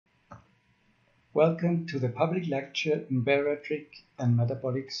Welcome to the public lecture in bariatric and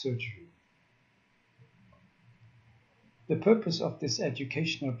metabolic surgery. The purpose of this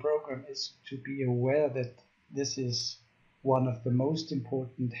educational program is to be aware that this is one of the most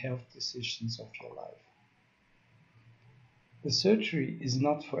important health decisions of your life. The surgery is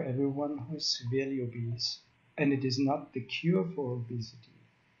not for everyone who is severely obese, and it is not the cure for obesity.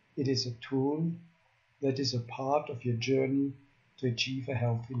 It is a tool that is a part of your journey to achieve a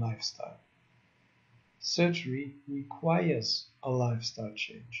healthy lifestyle. Surgery requires a lifestyle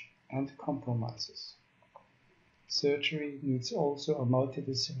change and compromises. Surgery needs also a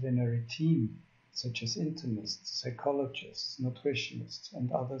multidisciplinary team, such as internists, psychologists, nutritionists,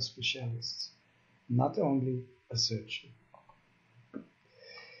 and other specialists, not only a surgeon.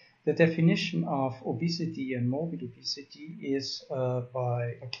 The definition of obesity and morbid obesity is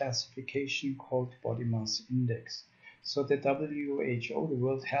by a classification called body mass index. So the WHO, the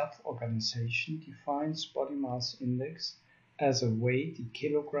World Health Organization, defines body mass index as a weight in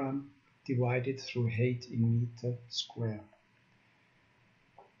kilogram divided through height in meter square.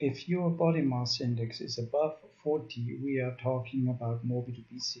 If your body mass index is above 40, we are talking about morbid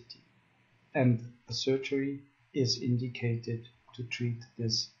obesity, and a surgery is indicated to treat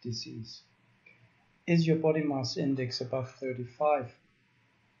this disease. Is your body mass index above 35?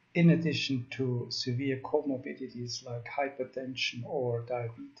 In addition to severe comorbidities like hypertension or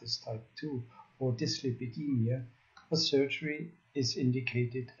diabetes type 2 or dyslipidemia, a surgery is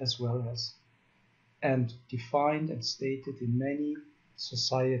indicated as well as, and defined and stated in many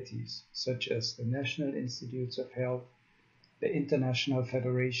societies, such as the National Institutes of Health, the International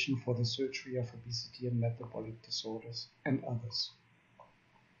Federation for the Surgery of Obesity and Metabolic Disorders, and others.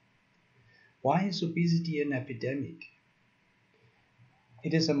 Why is obesity an epidemic?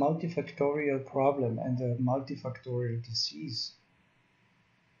 It is a multifactorial problem and a multifactorial disease,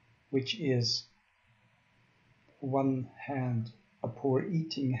 which is, on one hand, a poor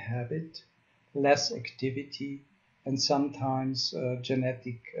eating habit, less activity, and sometimes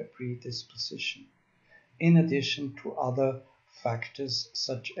genetic predisposition, in addition to other factors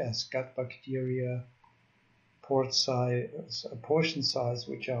such as gut bacteria, portion size,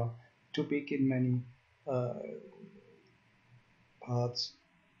 which are too big in many parts,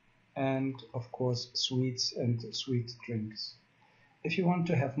 and of course sweets and sweet drinks. If you want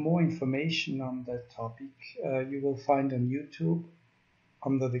to have more information on that topic, you will find on YouTube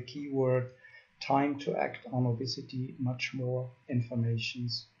under the keyword "time to act on obesity" much more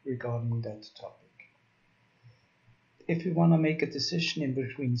informations regarding that topic. If we want to make a decision in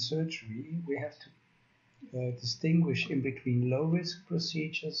between surgery, we have to distinguish in between low-risk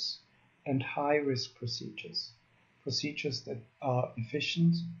procedures and high-risk procedures. Procedures that are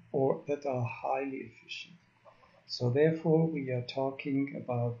efficient or that are highly efficient. So therefore we are talking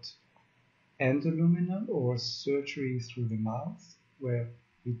about endoluminal or surgery through the mouth, where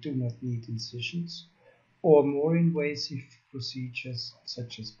we do not need incisions, or more invasive procedures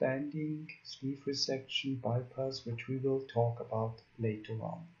such as banding, sleeve resection, bypass, which we will talk about later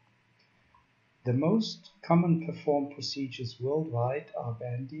on. The most common performed procedures worldwide are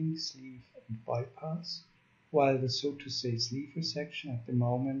banding, sleeve, and bypass, while the so-to-say sleeve resection at the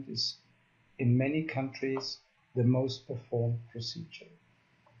moment is in many countries the most performed procedure.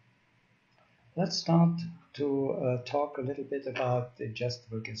 Let's start to talk a little bit about the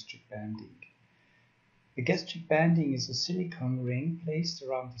adjustable gastric banding. The gastric banding is a silicone ring placed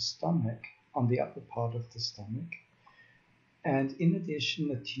around the stomach, on the upper part of the stomach, and in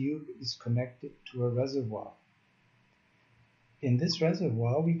addition a tube is connected to a reservoir. In this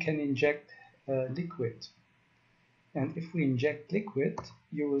reservoir we can inject liquid. And if we inject liquid,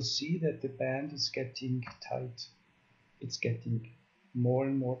 you will see that the band is getting tight. It's getting more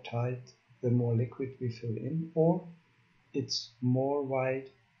and more tight the more liquid we fill in, or it's more wide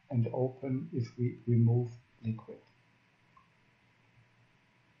and open if we remove liquid.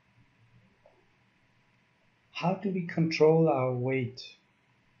 How do we control our weight?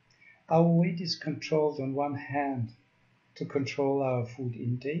 Our weight is controlled on one hand to control our food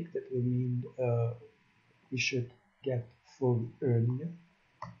intake. That will mean we should get full earlier.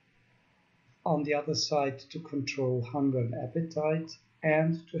 On the other side, to control hunger and appetite,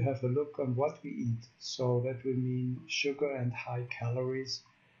 and to have a look on what we eat. So that will mean sugar and high calories,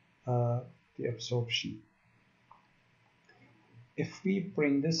 the absorption. If we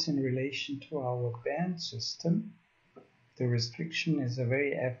bring this in relation to our band system, the restriction is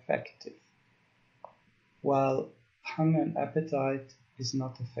very effective, while hunger and appetite is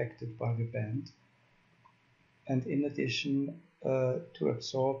not affected by the band. And in addition, to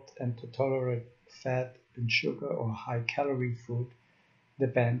absorb and to tolerate fat and sugar or high calorie food, the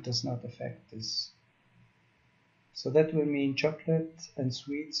band does not affect this. So that will mean chocolate and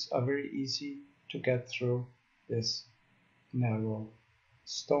sweets are very easy to get through this narrow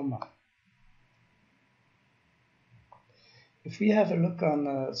stoma. If we have a look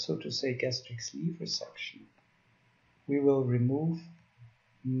on, so to say, gastric sleeve resection, we will remove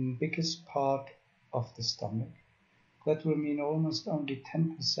the biggest part of the stomach. That will mean almost only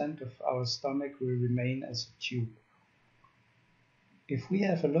 10% of our stomach will remain as a tube. If we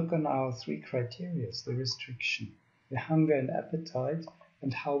have a look on our three criteria, the restriction, the hunger and appetite,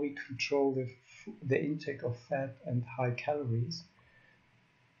 and how we control the intake of fat and high calories,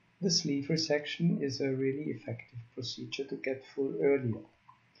 the sleeve resection is a really effective procedure to get full earlier,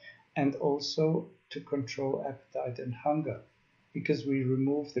 and also to control appetite and hunger, because we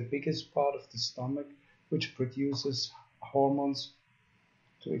remove the biggest part of the stomach, which produces hormones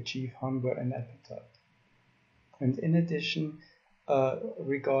to achieve hunger and appetite. And in addition,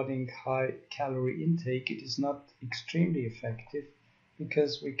 regarding high calorie intake, it is not extremely effective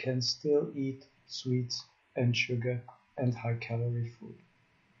because we can still eat sweets and sugar and high calorie food.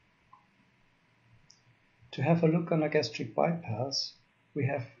 To have a look on a gastric bypass, we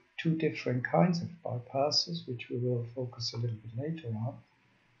have two different kinds of bypasses, which we will focus a little bit later on,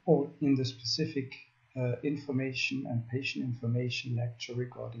 or in the specific information and patient information lecture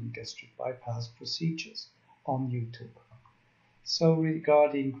regarding gastric bypass procedures on YouTube. So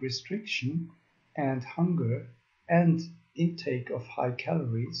regarding restriction and hunger and intake of high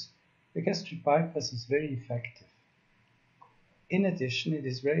calories, the gastric bypass is very effective. In addition, it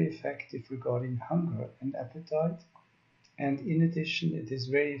is very effective regarding hunger and appetite, and in addition, it is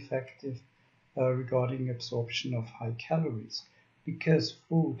very effective regarding absorption of high calories, because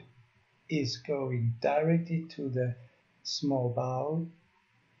food is going directly to the small bowel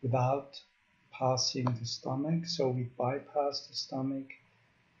without passing the stomach, so we bypass the stomach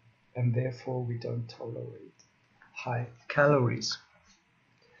and therefore we don't tolerate high calories.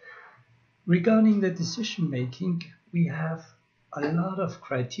 Regarding the decision making, we have a lot of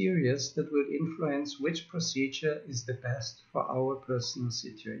criteria that will influence which procedure is the best for our personal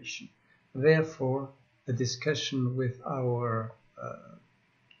situation. Therefore, a discussion with our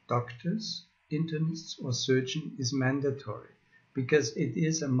doctors, internists or surgeon is mandatory, because it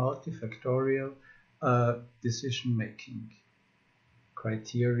is a multifactorial decision-making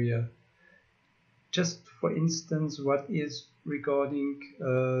criteria. Just for instance, what is regarding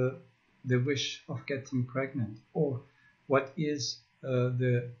the wish of getting pregnant, or what is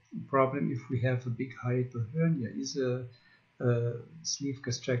the problem if we have a big hiatal hernia? Is a sleeve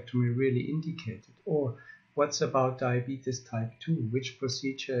gastrectomy really indicated? Or what's about diabetes type 2? Which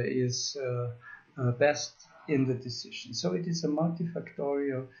procedure is best in the decision? So it is a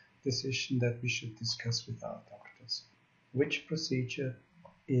multifactorial decision that we should discuss with our doctors. Which procedure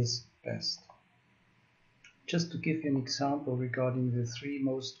is best? Just to give you an example regarding the three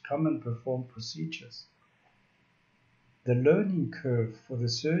most common performed procedures. The learning curve for the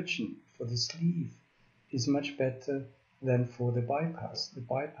surgeon for the sleeve is much better than for the bypass. The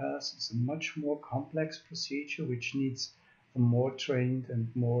bypass is a much more complex procedure which needs a more trained and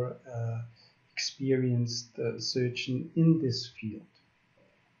more experienced surgeon in this field.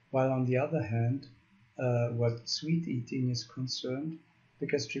 While on the other hand, what sweet eating is concerned, the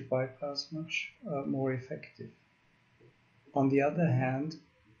gastric bypass is much more effective. On the other hand,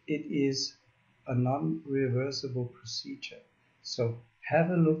 it is a non-reversible procedure. So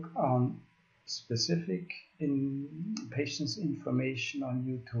have a look on specific patients' information on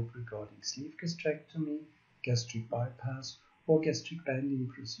YouTube regarding sleeve gastrectomy, gastric bypass, or gastric banding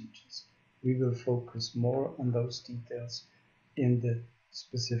procedures. We will focus more on those details in the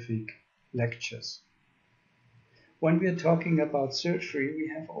specific lectures. When we are talking about surgery, we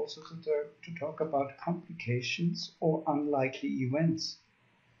have also to talk about complications or unlikely events.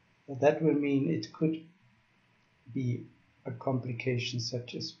 That will mean it could be a complication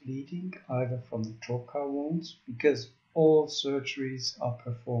such as bleeding, either from the trocar wounds, because all surgeries are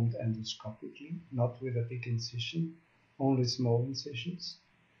performed endoscopically, not with a big incision, only small incisions.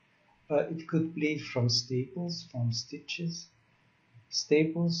 It could bleed from staples, from stitches.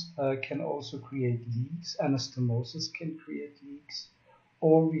 Staples can also create leaks. Anastomosis can create leaks.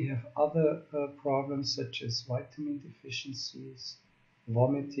 Or we have other problems such as vitamin deficiencies,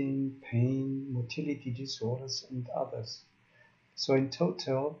 vomiting, pain, motility disorders, and others. So in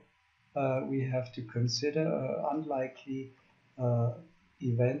total, we have to consider an unlikely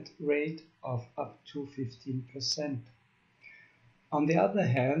event rate of up to 15%. On the other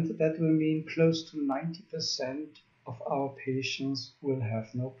hand, that will mean close to 90% of our patients will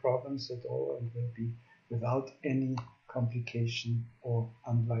have no problems at all and will be without any complication or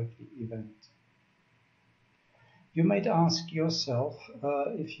unlikely event. You might ask yourself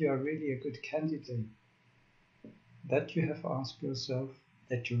if you are really a good candidate, that you have asked yourself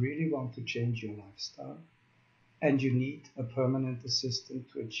that you really want to change your lifestyle and you need a permanent assistant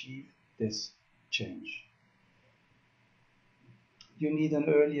to achieve this change. You need an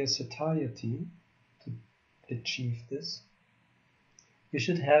earlier satiety to achieve this. You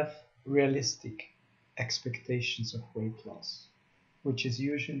should have realistic expectations of weight loss, which is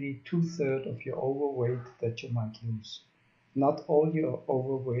usually 2/3 of your overweight that you might lose. Not all your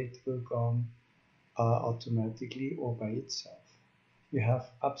overweight will go automatically or by itself. You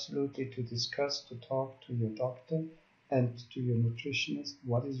have absolutely to discuss, to talk to your doctor and to your nutritionist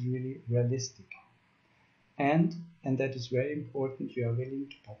what is really realistic. And that is very important, you are willing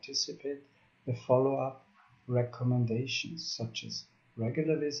to participate with follow-up recommendations such as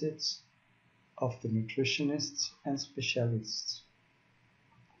regular visits of the nutritionists and specialists.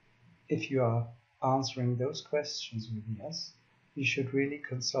 If you are answering those questions with yes, you should really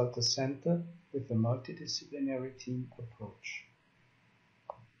consult a center with a multidisciplinary team approach.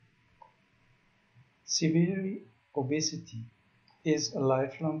 Severe obesity is a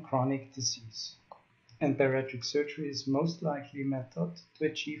lifelong chronic disease, and bariatric surgery is most likely a method to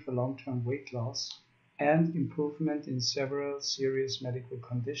achieve a long-term weight loss and improvement in several serious medical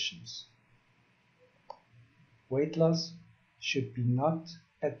conditions. Weight loss should be not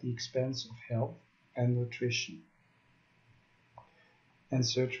at the expense of health and nutrition. And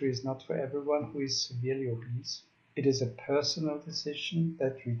surgery is not for everyone who is severely obese. It is a personal decision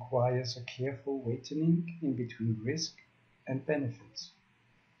that requires a careful weighting in between risk and benefits.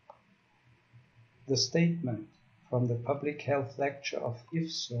 The statement from the public health lecture of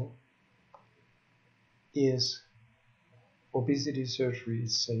IFSO is obesity surgery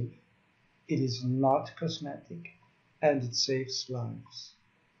is safe, it is not cosmetic, and it saves lives.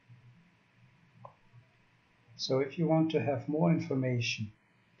 So if you want to have more information,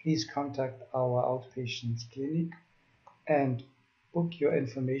 please contact our outpatient clinic and book your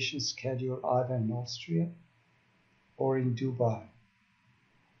information schedule either in Austria or in Dubai.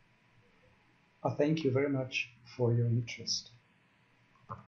 I thank you very much for your interest.